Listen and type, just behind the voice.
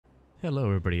Hello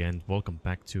everybody and welcome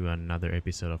back to another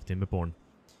episode of TIMBERBORN.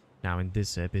 Now in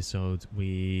this episode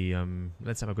we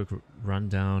let's have a quick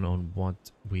rundown on what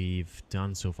we've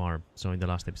done so far. So in the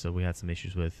last episode we had some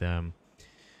issues with some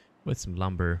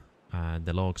lumber.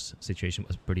 The logs situation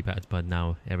was pretty bad, but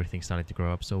now everything started to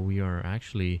grow up, so we are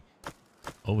actually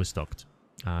overstocked.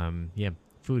 Yeah,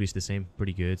 food is the same,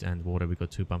 pretty good, and water, we got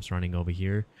 2 pumps running over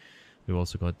here. We've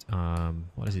also got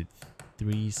what is it,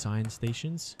 3 science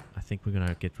stations. I think we're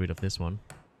gonna get rid of this one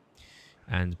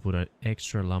and put an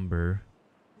extra lumber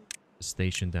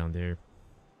station down there.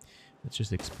 Let's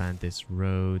just expand this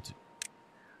road,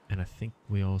 and I think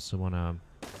we also wanna,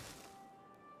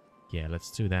 yeah,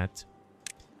 let's do that.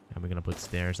 And we're gonna put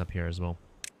stairs up here as well.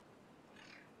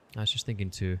 I was just thinking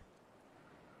to,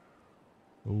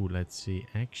 oh, let's see,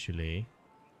 actually,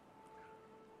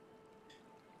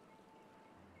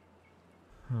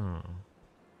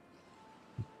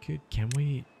 can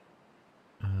we,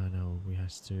 no, we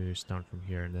have to start from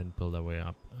here and then build our way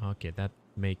up. Okay, that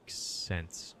makes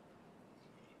sense.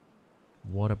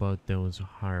 What about those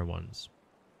higher ones?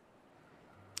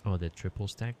 Oh, the triple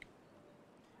stack.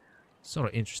 Sort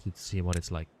of interested to see what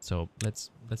it's like. So let's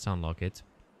unlock it.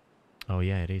 Oh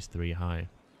yeah, it is 3 high.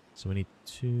 So we need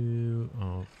 2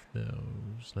 of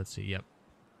those. Let's see, yep.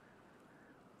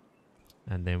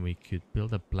 And then we could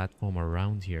build a platform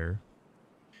around here.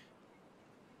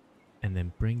 And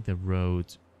then bring the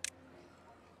road.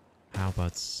 How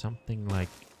about something like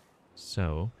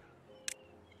so?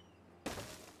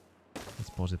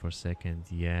 Let's pause it for a second.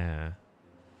 Yeah.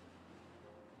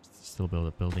 Still build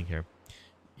a building here.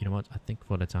 You know what? I think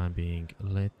for the time being,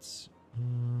 let's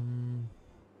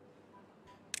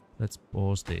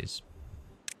pause this.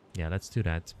 Yeah, let's do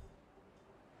that.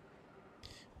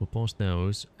 We'll pause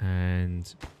those,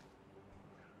 and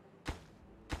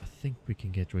I think we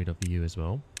can get rid of you as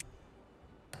well.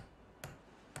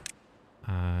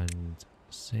 And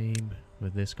same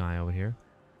with this guy over here.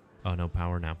 Oh, no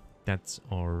power now. That's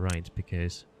alright,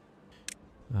 because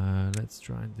let's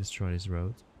try and destroy this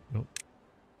road. Oh,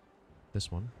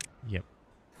 this one. Yep.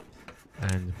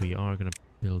 And we are gonna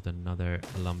build another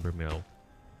lumber mill.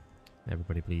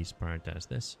 Everybody please prioritize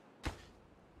this.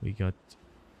 We got,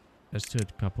 let's do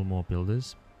a couple more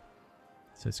builders.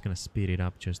 So it's gonna speed it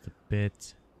up just a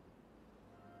bit.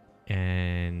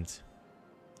 And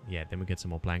yeah, then we get some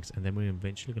more planks, and then we're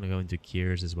eventually gonna go into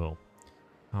gears as well.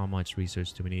 How much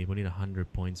research do we need? We need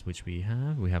 100 points, which we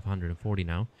have. We have 140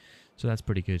 now, so that's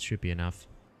pretty good. Should be enough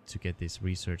to get this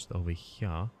researched over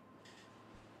here.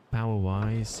 Power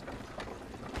wise,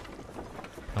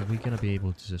 are we gonna be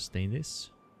able to sustain this?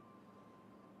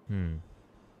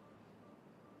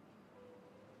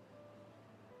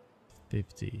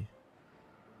 50.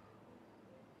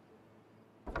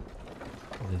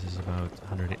 This is about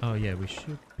 100. Oh yeah, we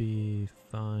should be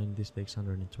fine. This takes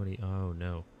 120. Oh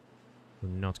no, we're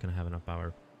not gonna have enough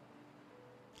power.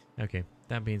 Okay,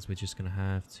 that means we're just gonna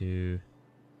have to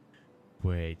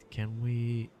wait. Can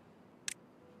we?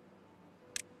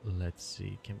 Let's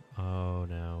see. Oh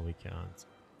no, we can't.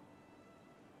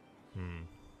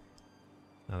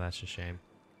 Now that's a shame.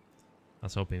 I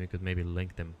was hoping we could maybe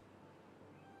link them.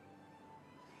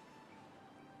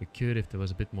 We could if there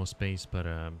was a bit more space, but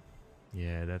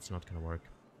yeah, that's not gonna work.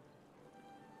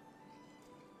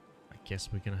 I guess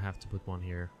we're gonna have to put one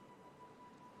here.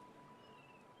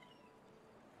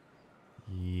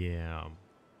 Yeah.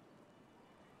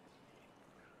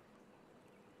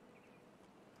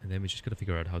 And then we just gotta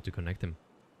figure out how to connect them.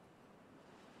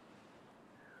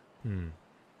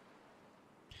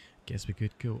 Guess we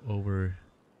could go over,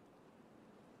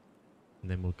 and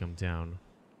then we'll come down.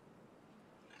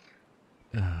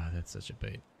 Ah, that's such a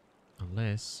pain.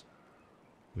 Unless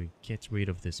we get rid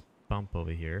of this bump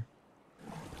over here.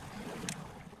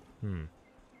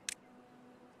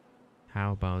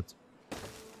 How about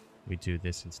we do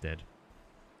this instead?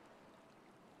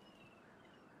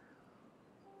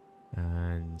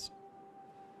 And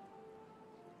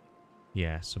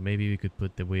yeah, so maybe we could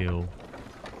put the wheel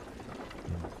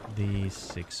in these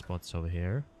 6 spots over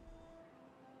here.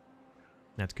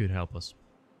 That could help us.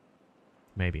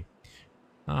 Maybe.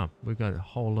 Ah, we've got a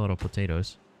whole lot of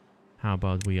potatoes. How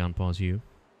about we unpause you?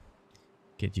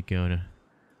 Get you going.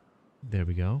 There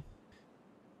we go.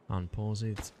 Unpause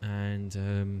it, and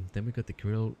then we got the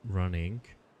grill running.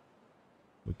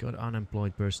 We got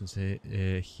unemployed persons here.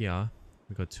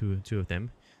 We got two of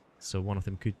them. So one of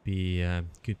them could be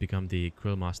could become the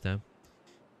grill master,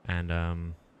 and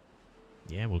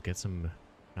yeah, we'll get some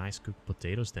nice cooked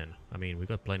potatoes then. I mean, we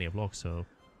got plenty of logs, so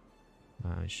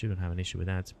I shouldn't have an issue with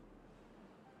that.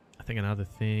 I think another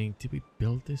thing, did we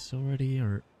build this already,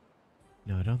 or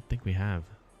no? I don't think we have.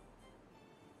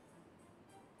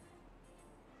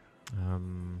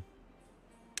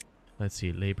 Let's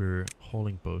see, labor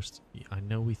hauling post. I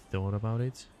know we thought about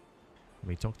it.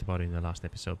 We talked about it in the last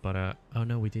episode, but oh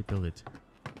no, we did build it.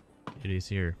 It is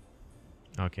here.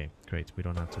 Okay, great. We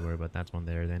don't have to worry about that one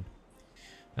there then.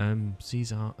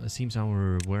 Seems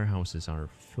our warehouses are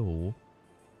full.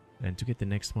 And to get the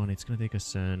next one, it's gonna take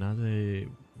us another,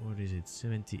 what is it,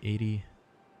 70,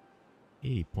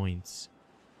 80 points.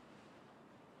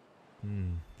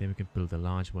 Then we can build a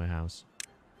large warehouse.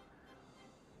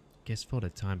 Guess for the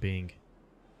time being,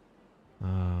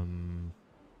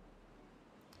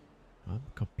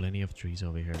 I've got plenty of trees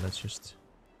over here. Let's just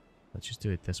do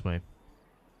it this way.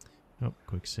 Oh,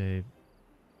 quick save.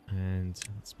 And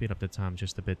speed up the time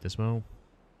just a bit as well.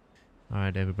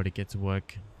 Alright, everybody get to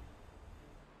work.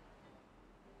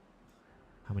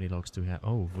 How many logs do we have?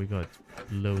 Oh, we got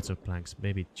loads of planks.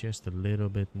 Maybe just a little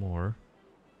bit more.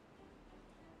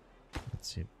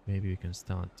 Let's see. Maybe we can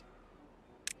start.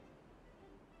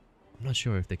 I'm not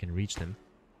sure if they can reach them.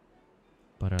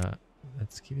 But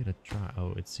let's give it a try.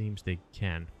 Oh, it seems they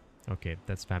can. Okay,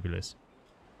 that's fabulous.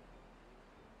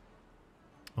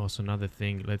 Also, another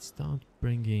thing, let's start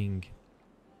bringing...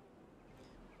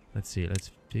 Let's see,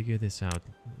 let's figure this out.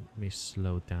 Let me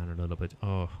slow down a little bit.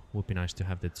 Oh, would be nice to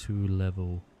have the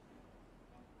 2-level...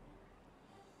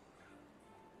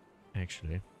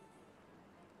 Actually.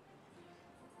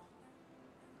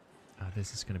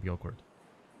 This is gonna be awkward.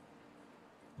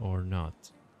 Or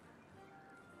not.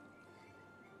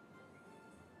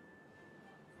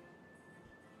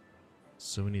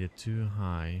 So we need a 2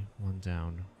 high, 1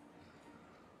 down.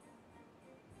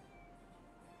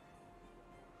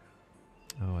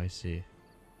 Oh, I see.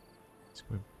 It's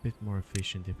a bit more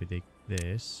efficient if we take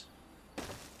this.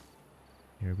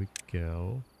 Here we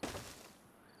go.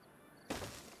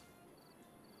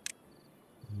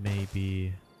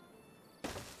 Maybe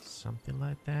something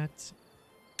like that.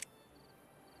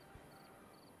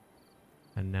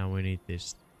 And now we need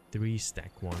this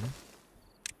 3-stack one.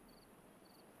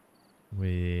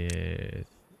 With...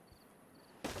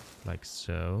 like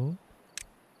so.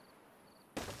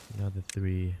 Another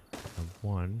 3 and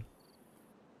 1.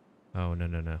 Oh, no,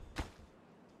 no, no.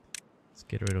 Let's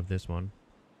get rid of this one.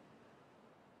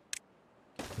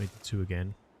 Make it 2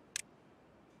 again.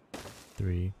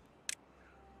 3.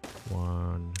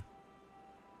 1.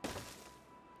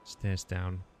 Stairs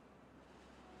down.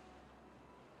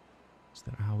 Is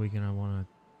that how we're gonna wanna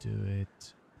do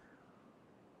it?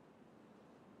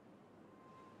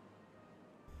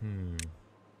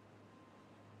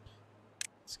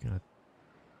 It's gonna...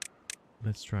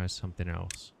 Let's try something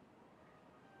else.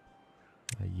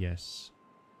 Yes.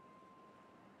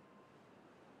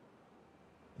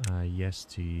 Yes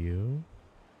to you.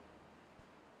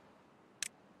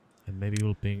 And maybe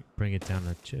we'll bring it down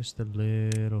just a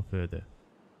little further.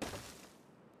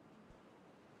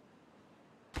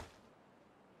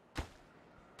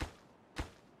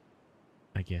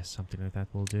 I guess something like that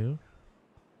will do.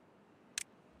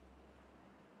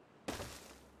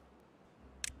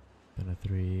 Then a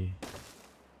 3.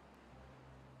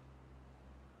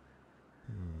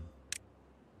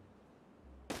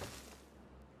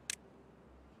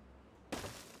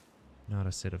 Not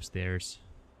a set of stairs.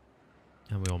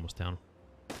 And we're almost down.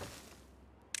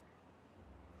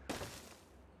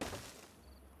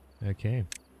 Okay.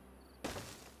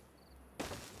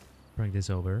 Bring this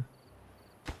over.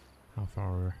 How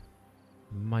far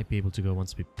might be able to go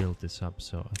once we build this up,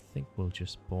 so I think we'll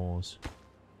just pause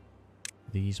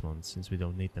these ones since we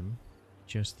don't need them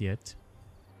just yet.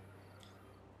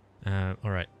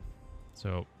 Alright,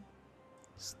 so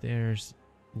stairs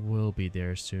will be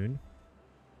there soon.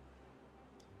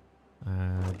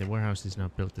 The warehouse is now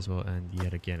built as well, and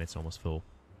yet again it's almost full.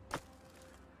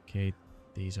 Okay,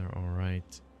 these are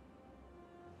alright.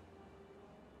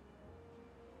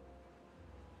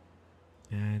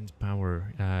 And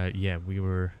power. Yeah, we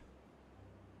were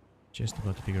just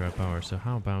about to figure out power, so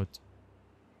how about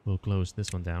we'll close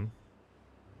this one down.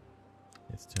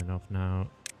 It's turned off now.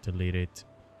 Delete it.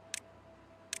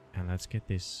 And let's get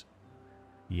this.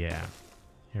 Yeah,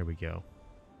 here we go.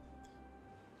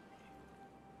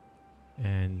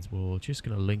 And we're just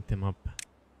gonna link them up.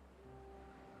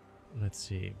 Let's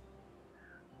see.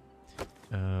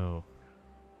 Oh.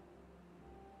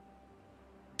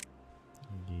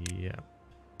 Yeah.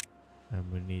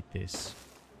 And we need this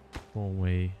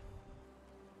 4-way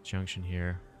junction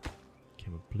here.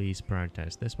 Can we please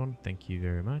prioritize this one? Thank you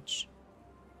very much.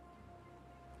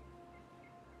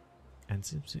 And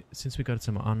since we got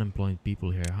some unemployed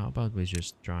people here, how about we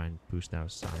just try and boost our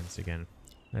science again?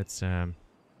 Let's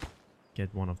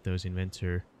get one of those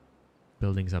inventor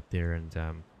buildings up there, and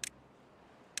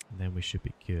then we should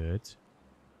be good.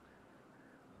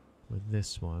 With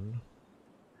this one,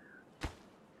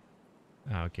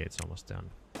 Ah, okay, it's almost done.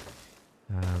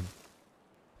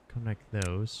 Connect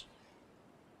those.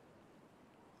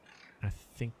 I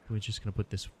think we're just gonna put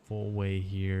this four-way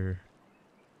here.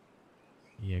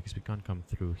 Yeah, because we can't come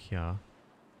through here.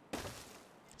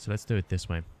 So let's do it this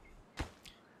way.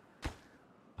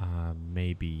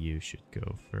 Maybe you should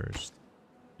go first.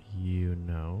 You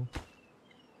know.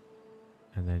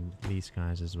 And then these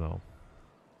guys as well.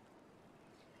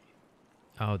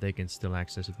 Oh, they can still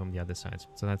access it from the other side.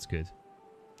 So that's good.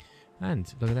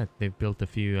 And look at that. They've built a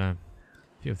few of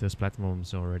those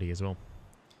platforms already as well.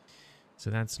 So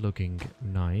that's looking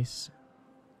nice.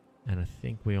 And I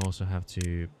think we also have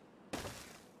to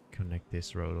connect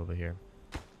this road over here.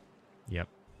 Yep.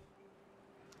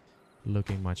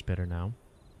 Looking much better now.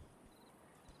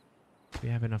 Do we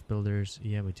have enough builders?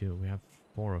 Yeah, we do. We have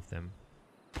 4 of them.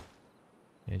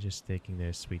 They're just taking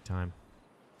their sweet time.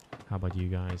 How about you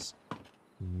guys?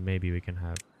 Maybe we can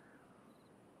have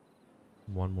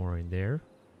 1 more in there.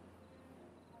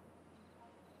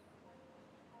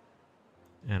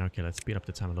 And okay, let's speed up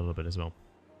the time a little bit as well.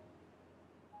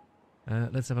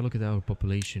 Let's have a look at our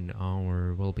population.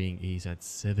 Our well-being is at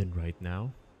 7 right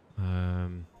now.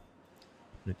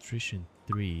 Nutrition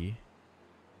 3.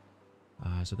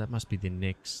 So that must be the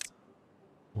next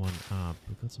one up.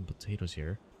 We've got some potatoes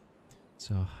here.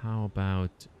 So how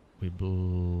about we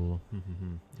oh,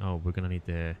 we're gonna need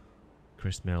the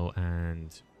grist mill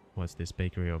and what's this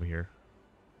bakery over here?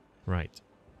 Right.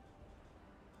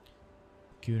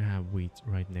 Could have wheat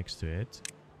right next to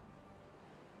it.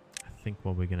 I think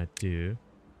what we're gonna do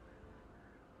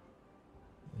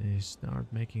is start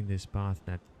making this path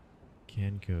that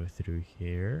can go through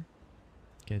here.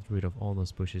 Get rid of all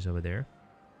those bushes over there.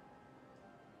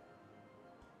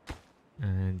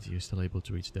 And you're still able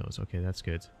to reach those. Okay, that's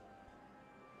good.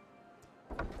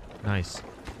 Nice.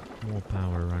 More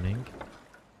power running.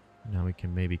 Now we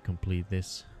can maybe complete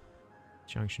this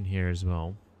junction here as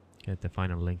well. Get the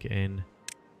final link in.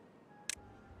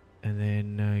 And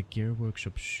then Gear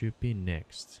Workshop should be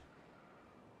next.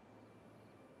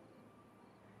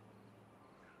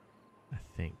 I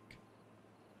think.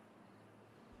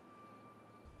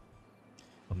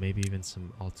 Or maybe even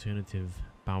some alternative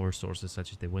power sources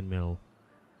such as the windmill.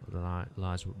 The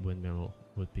large windmill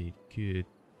would be good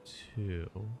too.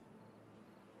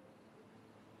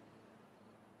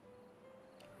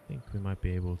 I think we might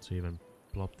be able to even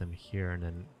plop them here and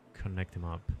then connect them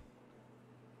up.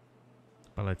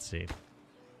 But let's see.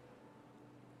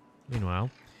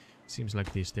 Meanwhile, seems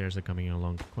like these stairs are coming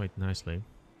along quite nicely.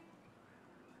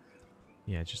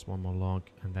 Yeah, just 1 more log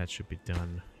and that should be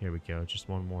done. Here we go, just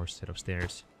 1 more set of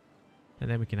stairs. And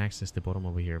then we can access the bottom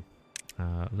over here.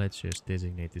 Let's just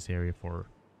designate this area for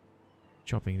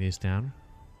chopping this down.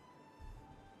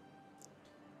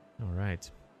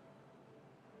 Alright.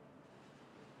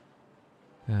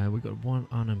 We got 1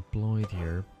 unemployed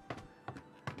here.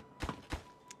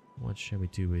 What shall we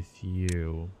do with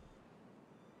you?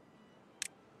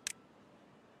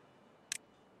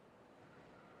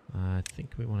 I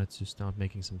think we wanted to start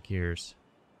making some gears.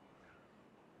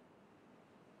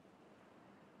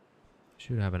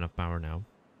 Should have enough power now.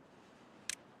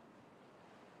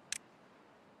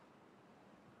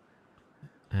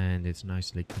 And it's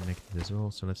nicely connected as well,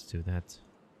 so let's do that.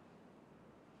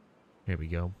 Here we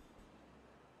go.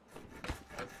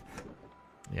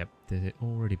 Yep, they're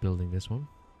already building this one.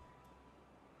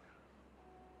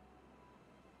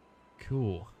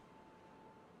 Cool.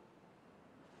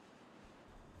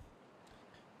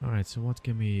 Alright, so what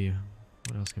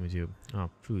else can we do? Oh,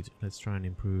 food. Let's try and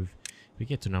improve. If we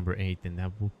get to number 8, then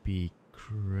that would be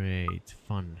great.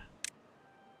 Fun.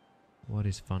 What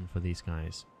is fun for these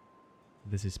guys?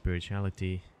 This is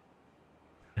spirituality.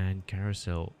 And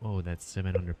carousel. Oh, that's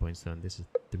 700 points done. This is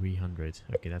 300.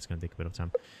 Okay, that's gonna take a bit of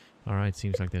time. Alright,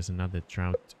 seems like there's another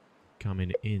drought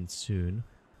coming in soon.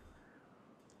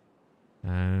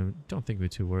 Don't think we're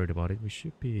too worried about it. We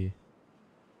should be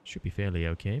fairly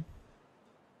okay.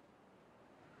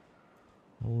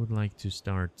 I would like to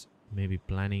start maybe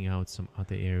planning out some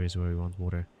other areas where we want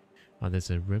water. Oh, there's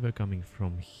a river coming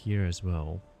from here as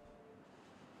well.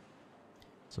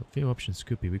 So a few options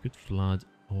could be we could flood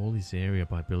all this area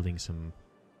by building some,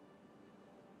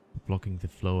 blocking the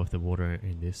flow of the water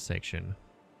in this section.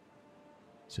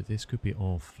 So this could be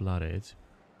all flooded,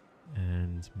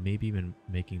 and maybe even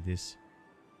making this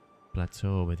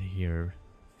plateau over here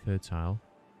fertile.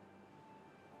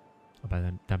 But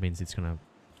that means it's gonna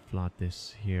flood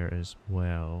this here as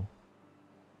well.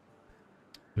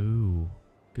 Ooh,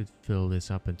 could fill this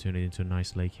up and turn it into a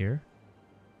nice lake here.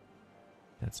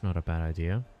 That's not a bad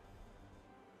idea.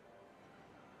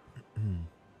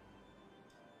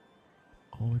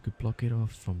 Or we could block it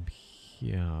off from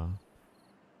Yeah.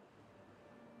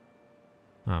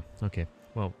 Ah, okay.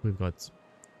 Well, we've got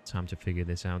time to figure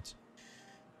this out.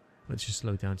 Let's just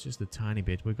slow down just a tiny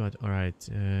bit. We got, alright,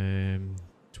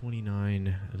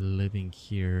 29 living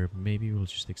here. Maybe we'll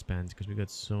just expand because we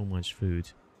got so much food.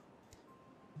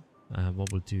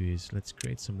 What we'll do is let's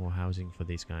create some more housing for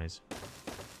these guys.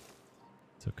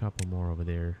 So a couple more over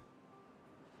there.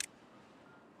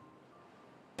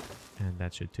 And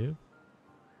that should do.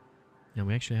 And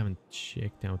we actually haven't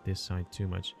checked out this side too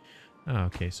much. Oh,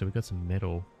 okay, so we got some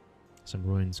metal, some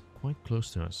ruins quite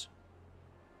close to us.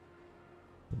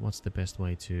 But what's the best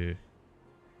way to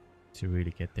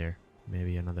really get there?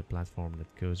 Maybe another platform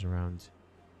that goes around.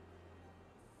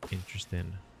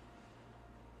 Interesting.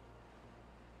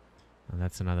 And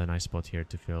that's another nice spot here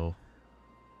to fill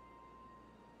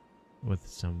with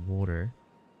some water.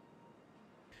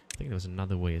 I think there was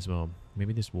another way as well.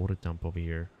 Maybe this water dump over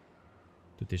here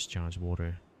to discharge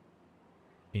water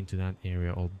into that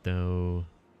area. Although,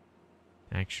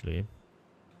 actually,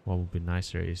 what would be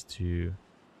nicer is to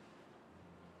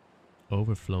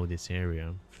overflow this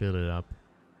area, fill it up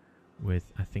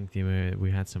with, I think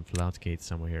we had some floodgates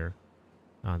somewhere here.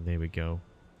 Ah, there we go.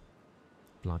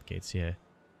 Floodgates, yeah.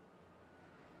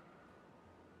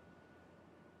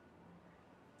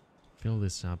 Fill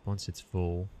this up. Once it's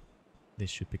full, this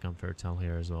should become fertile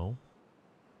here as well.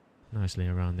 Nicely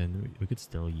around, and we could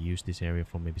still use this area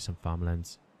for maybe some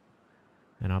farmlands.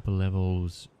 And upper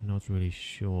levels, not really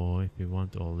sure if we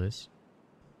want all this.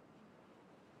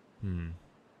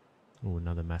 Oh,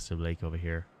 another massive lake over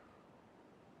here.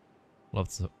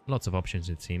 Lots of options,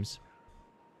 it seems.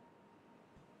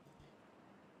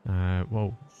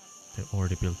 Whoa, they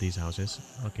already built these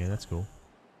houses. Okay, that's cool.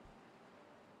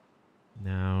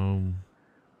 Now,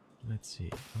 let's see.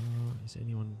 Is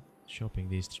anyone shopping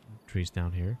these trees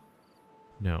down here?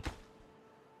 No.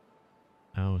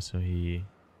 Oh, so he...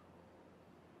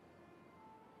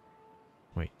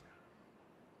 Wait.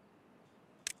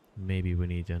 Maybe we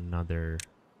need another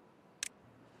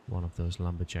one of those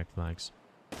lumberjack flags.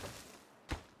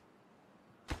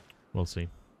 We'll see.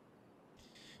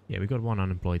 Yeah, we got one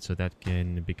unemployed, so that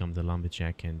can become the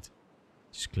lumberjack and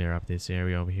just clear up this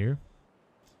area over here.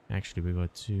 Actually, we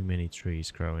got too many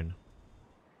trees growing.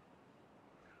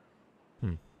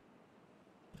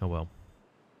 Oh well.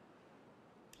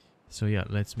 So yeah,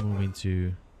 let's move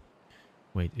into...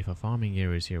 Wait, if a farming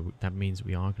area is here, that means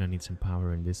we are gonna need some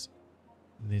power in this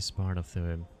part of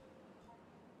the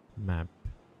map.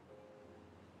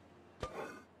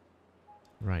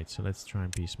 Right, so let's try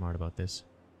and be smart about this.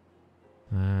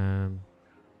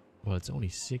 Well, it's only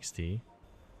 60.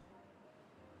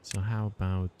 So how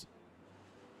about...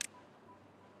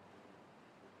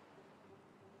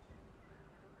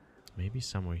 Maybe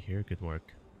somewhere here could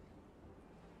work.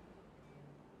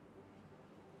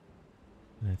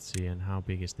 Let's see, and how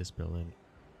big is this building?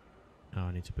 Oh,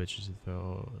 I need to purchase it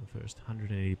first.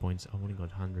 180 points. I only got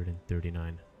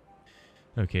 139.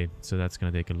 Okay, so that's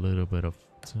gonna take a little bit of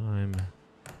time.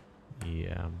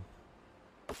 Yeah.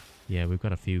 Yeah, we've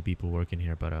got a few people working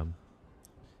here, but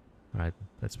alright,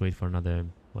 let's wait for another,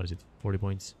 what is it, 40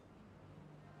 points?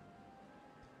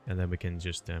 And then we can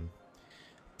just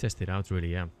test it out,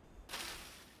 really, yeah.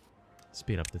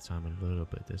 Speed up the time a little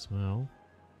bit as well.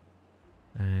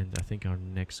 And I think our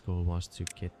next goal was to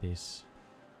get this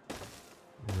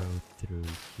road through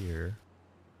here.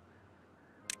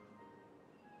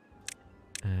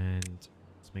 And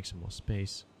let's make some more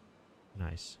space.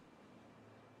 Nice.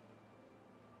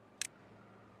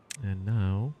 And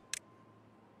now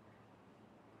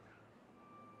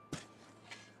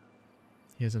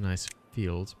here's a nice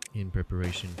field in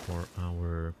preparation for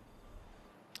our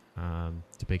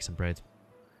to bake some bread.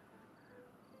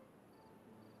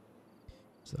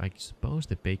 So I suppose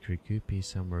the bakery could be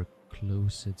somewhere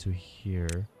closer to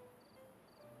here.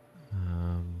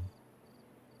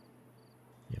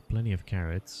 Yeah, plenty of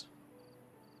carrots.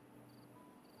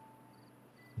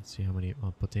 Let's see how many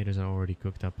potatoes are already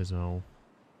cooked up as well.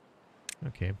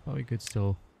 Okay, but we could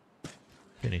still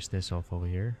finish this off over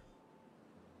here.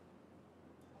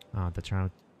 Ah, the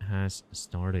drought has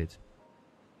started.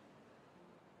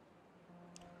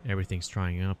 Everything's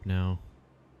drying up now.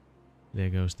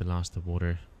 There goes the last of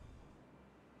water.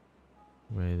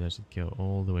 Where does it go?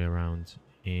 All the way around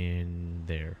in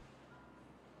there.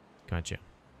 Gotcha.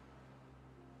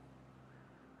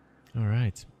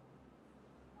 Alright.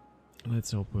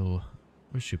 Let's hope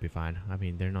we should be fine. I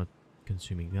mean, they're not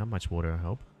consuming that much water, I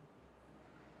hope.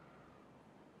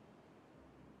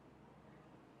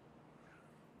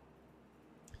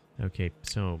 Okay,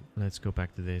 so let's go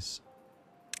back to this.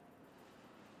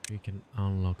 We can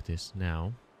unlock this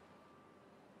now.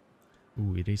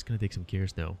 Ooh, it is gonna take some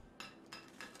gears though.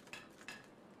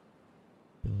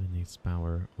 Building needs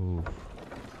power. Ooh.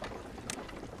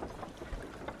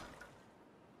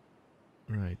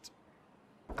 Right.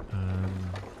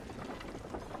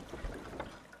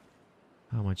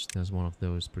 How much does one of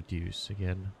those produce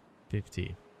again?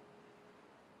 50.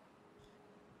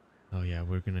 Oh yeah,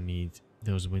 we're gonna need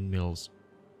those windmills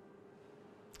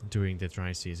during the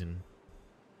dry season.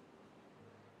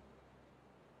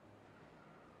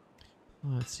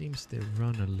 Oh, it seems they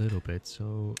run a little bit,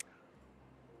 so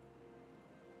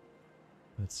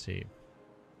let's see.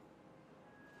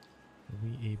 Are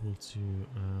we able to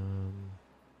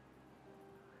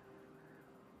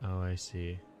oh, I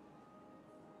see.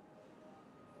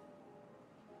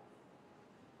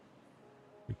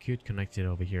 We could connect it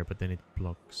over here, but then it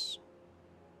blocks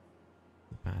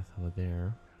the path over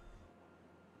there.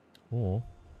 Or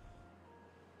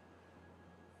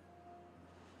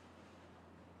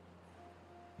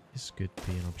this could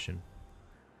be an option.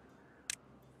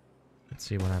 Let's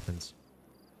see what happens.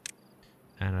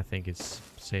 And I think it's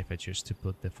safer just to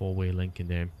put the four-way link in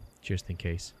there, just in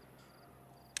case.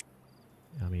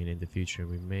 I mean, in the future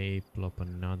we may plop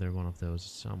another one of those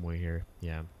somewhere here.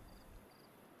 Yeah.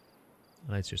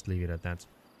 Let's just leave it at that.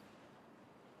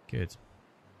 Good.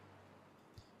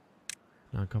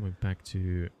 Now coming back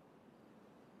to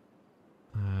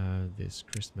this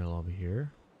grist mill over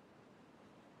here.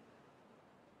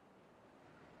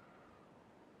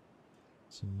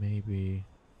 So maybe,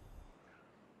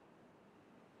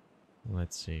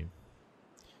 let's see.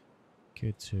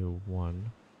 Go to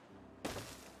 1.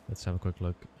 Let's have a quick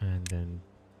look, and then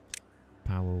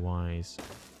power wise,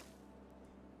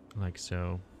 like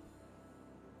so.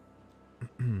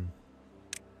 And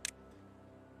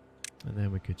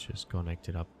then we could just connect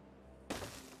it up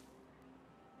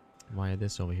via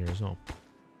this over here as well.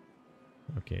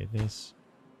 Okay, this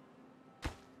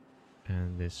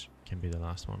and this can be the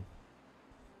last one.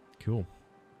 Cool.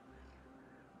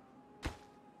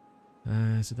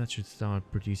 So that should start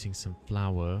producing some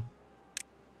flour.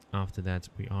 After that,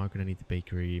 we are gonna need the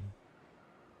bakery,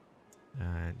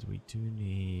 and we do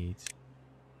need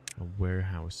a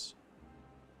warehouse.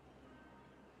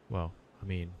 Well, I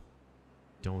mean,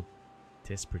 don't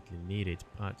desperately need it,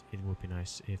 but it would be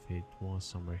nice if it was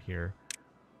somewhere here.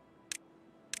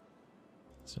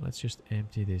 So let's just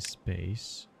empty this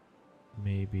space.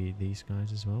 Maybe these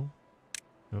guys as well.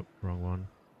 Oh, wrong one.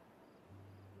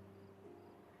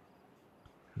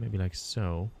 Maybe like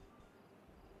so.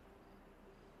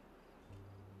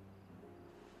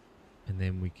 And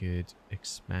then we could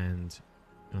expand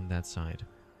on that side.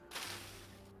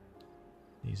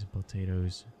 These are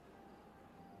potatoes.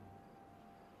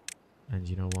 And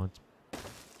you know what?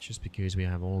 Just because we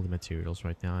have all the materials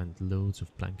right now and loads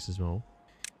of planks as well,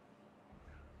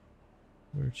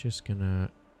 we're just gonna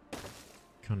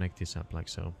connect this up like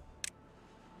so.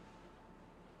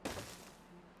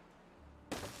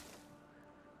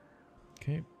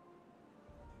 Okay.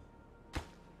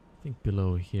 I think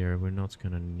below here we're not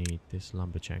gonna need this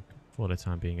lumberjack for the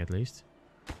time being, at least.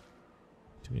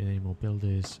 Do we need any more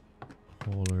builders?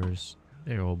 Haulers,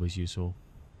 they're always useful.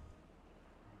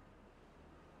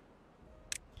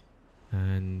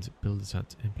 And builders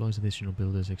hut employs additional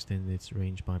builders, extend its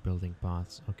range by building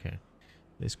paths. Okay,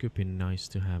 this could be nice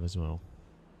to have as well.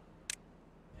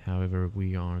 However,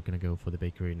 we are gonna go for the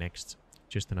bakery next.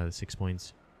 Just another 6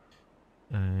 points.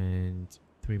 And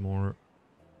 3 more.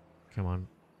 Come on.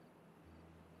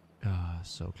 Ah,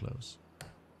 so close.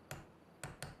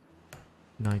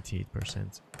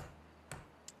 98%.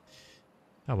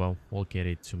 Oh well, we'll get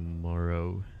it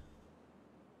tomorrow.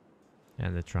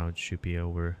 And the drought should be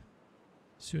over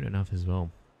soon enough as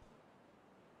well.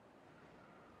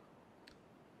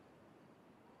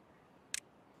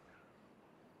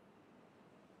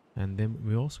 And then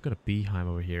we also got a beehive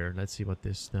over here. Let's see what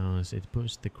this does. It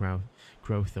boosts the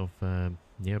growth of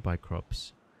nearby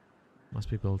crops. Must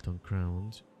be built on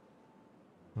ground.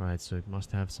 Right, so it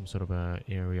must have some sort of a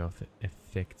area of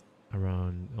effect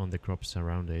around on the crops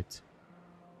around it.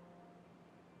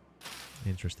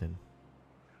 Interesting.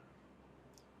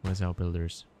 Where's our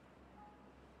builders?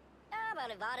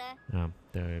 Oh,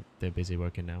 they're busy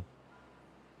working now.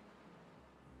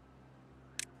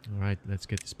 Alright, let's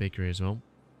get this bakery as well.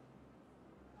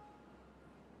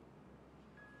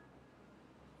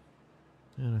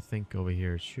 And I think over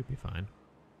here it should be fine.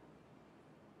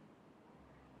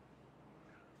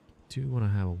 Do want to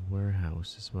have a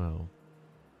warehouse as well.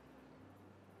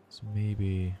 So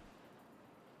maybe,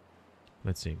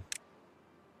 let's see.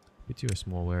 We do a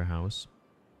small warehouse.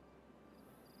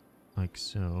 Like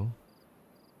so.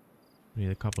 We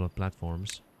need a couple of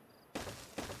platforms.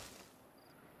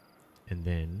 And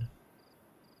then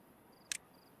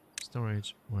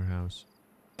storage, warehouse.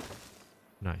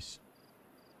 Nice.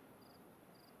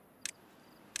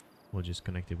 We'll just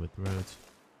connect it with roads.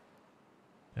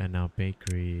 And now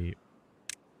bakery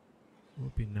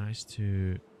would be nice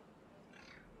to...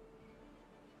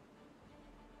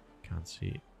 Can't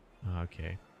see.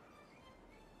 Okay.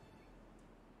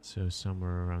 So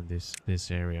somewhere around this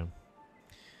area.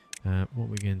 What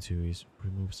we're going to do is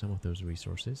remove some of those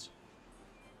resources.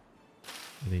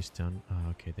 Are these done?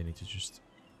 Okay, they need to just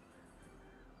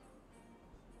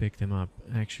pick them up.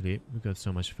 Actually, we got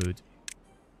so much food.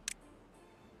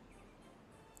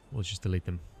 We'll just delete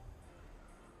them.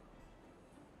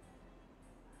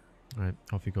 Alright,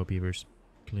 off you go, beavers.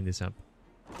 Clean this up.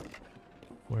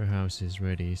 Warehouse is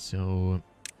ready, so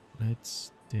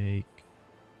let's take...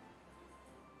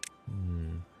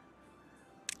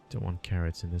 Don't want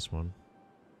carrots in this one.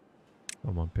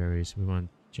 Don't want berries. We want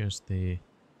just the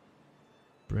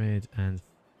bread and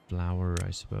flour,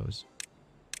 I suppose.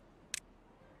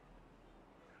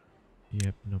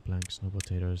 Yep, no planks, no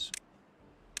potatoes.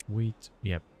 Wheat.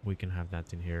 Yep, we can have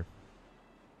that in here.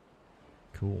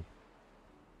 Cool.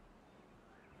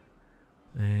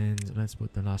 And let's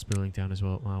put the last building down as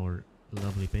well. Our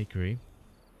lovely bakery.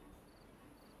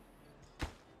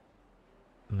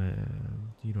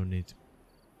 You don't need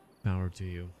power, do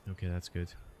you? Okay, that's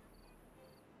good.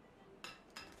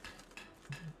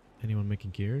 Anyone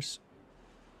making gears?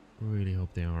 Really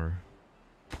hope they are.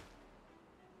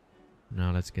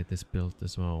 Now let's get this built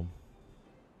as well.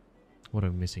 What are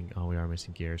we missing? Oh, we are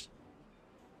missing gears.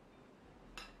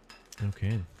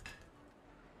 Okay.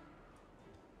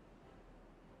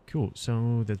 Cool,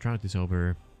 so the drought is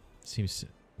over. Seems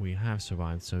we have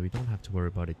survived, so we don't have to worry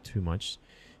about it too much.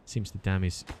 Seems the dam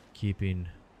is keeping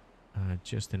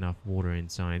just enough water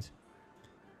inside.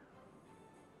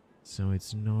 So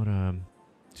it's not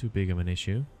too big of an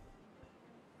issue.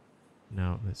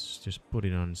 Now let's just put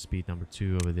it on speed number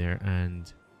 2 over there,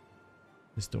 and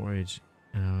the storage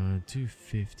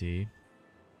 250.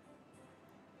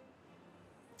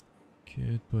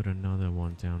 Could put another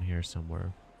one down here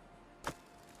somewhere.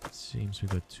 Seems we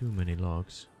got too many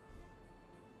logs.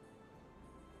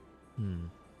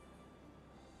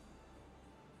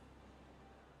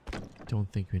 Don't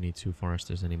think we need 2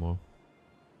 foresters anymore.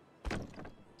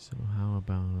 So how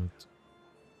about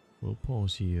we'll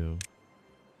pause you.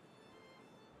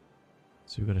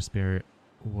 So we've got a spare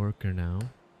worker now.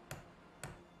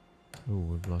 Oh,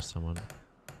 we've lost someone.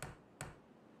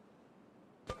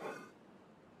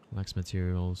 Lacks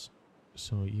materials.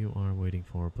 So you are waiting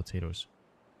for potatoes.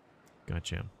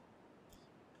 Gotcha.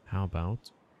 How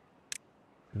about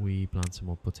we plant some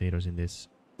more potatoes in this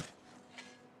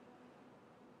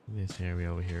area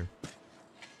over here.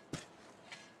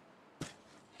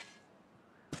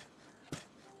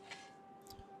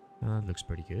 That looks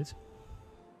pretty good.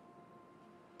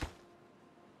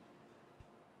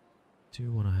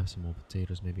 Do want to have some more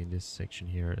potatoes maybe in this section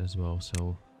here as well.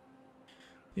 So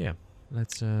yeah,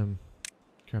 let's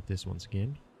grab this once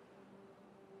again.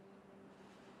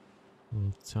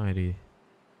 We'll tidy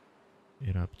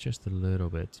it up just a little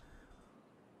bit.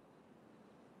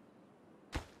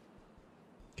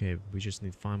 Okay, we just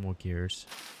need 5 more gears.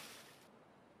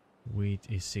 Wheat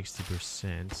is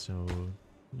 60%, so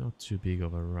not too big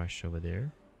of a rush over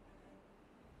there.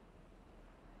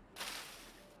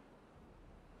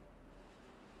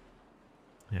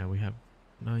 Yeah, we have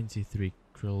 93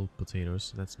 grilled potatoes,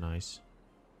 so that's nice.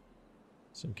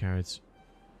 Some carrots.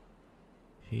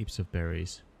 Heaps of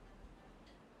berries.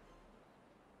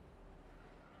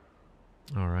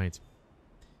 Alright.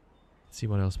 Let's see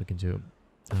what else we can do.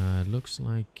 Looks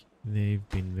like they've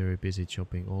been very busy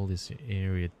chopping all this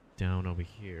area down over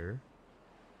here.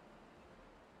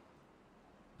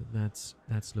 But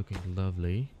that's looking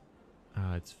lovely.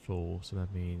 It's full, so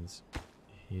that means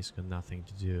he's got nothing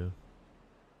to do.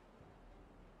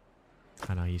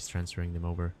 And now he's transferring them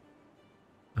over.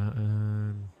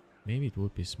 Maybe it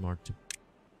would be smart to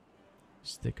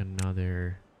stick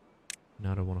another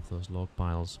one of those log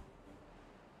piles.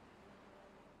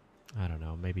 I don't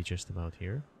know, maybe just about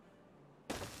here.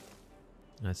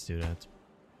 Let's do that.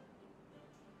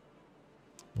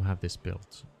 We'll have this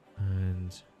built.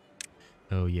 And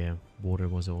oh yeah, water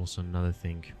was also another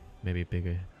thing. Maybe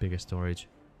bigger storage.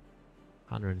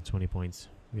 120 points.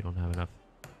 We don't have enough.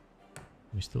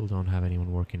 We still don't have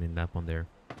anyone working in that one there.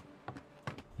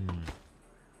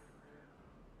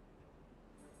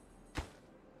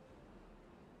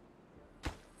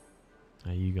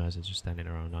 You guys are just standing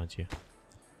around, aren't you?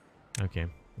 Okay,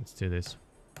 let's do this.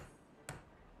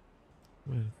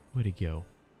 Where'd he go?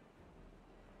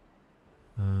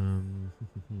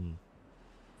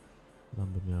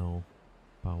 lumber mill,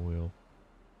 power wheel.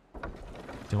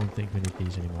 Don't think we need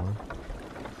these anymore.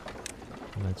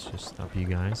 Let's just stop you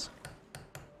guys.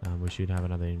 We should have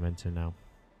another inventor now.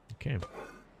 Okay.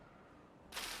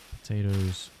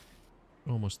 Potatoes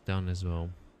almost done as well.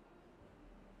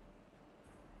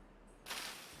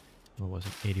 What was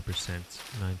it? 80%,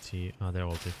 90. Oh, they're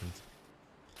all different.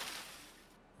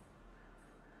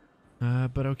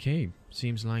 But okay,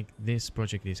 seems like this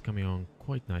project is coming on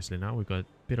quite nicely now. We've got a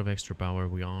bit of extra power.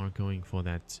 We are going for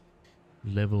that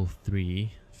level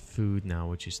 3 food now,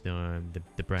 which is the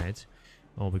bread.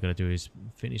 All we gotta do is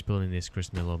finish building this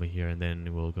grist mill over here, and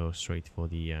then we'll go straight for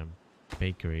the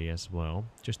bakery as well.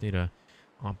 Just need to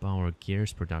up our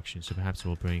gears production, so perhaps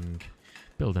we'll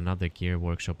build another gear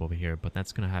workshop over here, but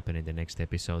that's gonna happen in the next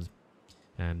episode.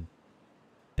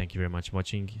 Thank you very much for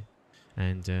watching,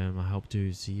 and I hope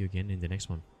to see you again in the next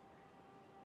one.